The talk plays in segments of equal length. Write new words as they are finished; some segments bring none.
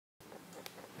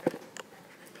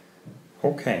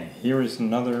Okay, here is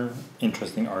another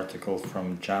interesting article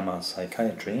from JAMA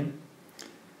Psychiatry.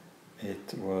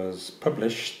 It was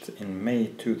published in May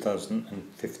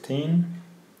 2015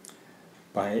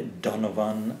 by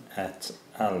Donovan et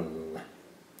al.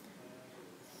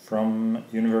 From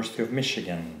University of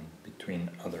Michigan, between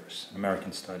others, an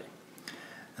American study.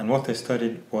 And what they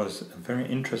studied was a very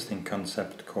interesting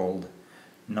concept called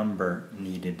number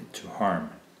needed to harm.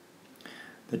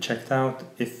 They checked out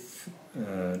if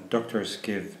doctors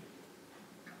give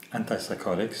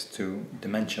antipsychotics to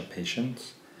dementia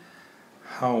patients,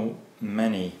 how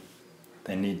many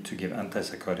they need to give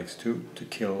antipsychotics to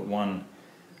kill one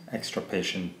extra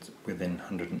patient within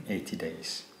 180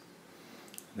 days.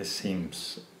 This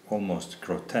seems almost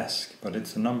grotesque, but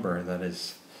it's a number that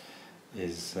is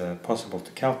possible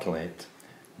to calculate,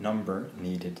 number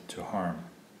needed to harm.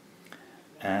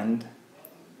 And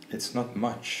it's not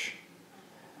much.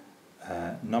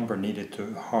 Number needed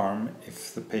to harm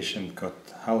if the patient got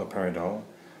haloperidol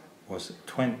was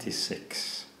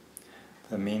 26.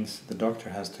 That means the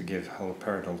doctor has to give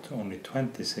haloperidol to only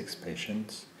 26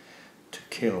 patients to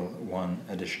kill one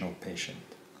additional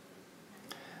patient.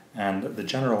 And the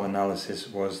general analysis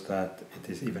was that it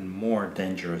is even more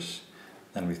dangerous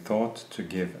than we thought to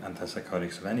give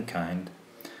antipsychotics of any kind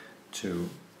to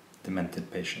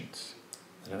demented patients,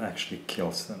 that it actually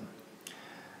kills them.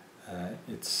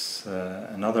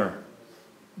 Another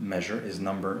measure is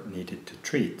number needed to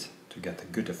treat to get a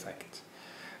good effect.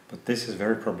 But this is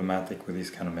very problematic with these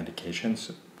kind of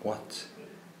medications. What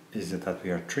is it that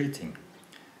we are treating?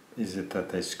 Is it that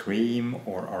they scream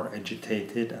or are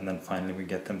agitated and then finally we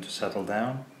get them to settle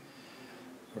down?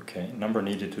 Okay, number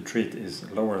needed to treat is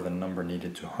lower than number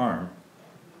needed to harm.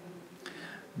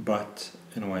 But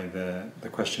in a way the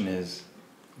question is,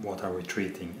 what are we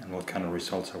treating and what kind of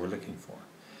results are we looking for?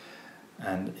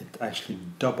 And it actually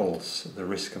doubles the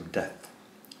risk of death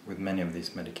with many of these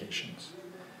medications.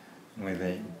 In a way,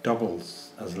 they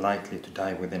doubles as likely to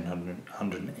die within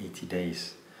 180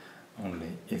 days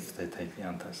only if they take the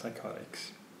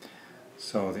antipsychotics.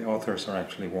 So the authors are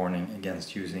actually warning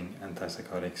against using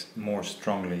antipsychotics more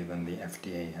strongly than the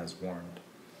FDA has warned.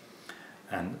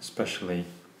 And especially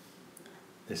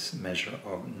this measure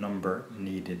of number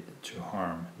needed to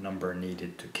harm, number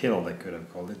needed to kill, they could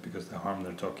have called it, because the harm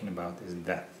they're talking about is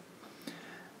death.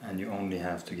 And you only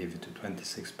have to give it to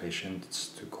 26 patients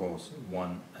to cause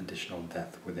one additional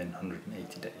death within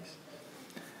 180 days.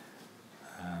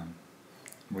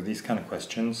 With these kind of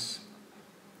questions,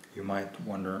 you might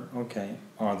wonder, okay,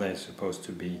 are they supposed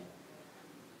to be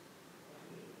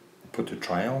put to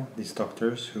trial, these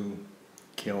doctors who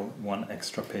kill one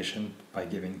extra patient by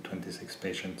giving 26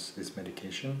 patients this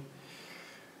medication?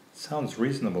 It sounds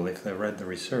reasonable if they read the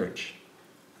research.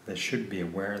 They should be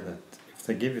aware that if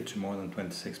they give it to more than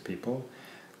 26 people,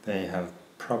 they have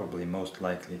probably most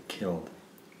likely killed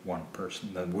one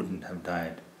person that wouldn't have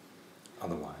died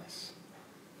otherwise.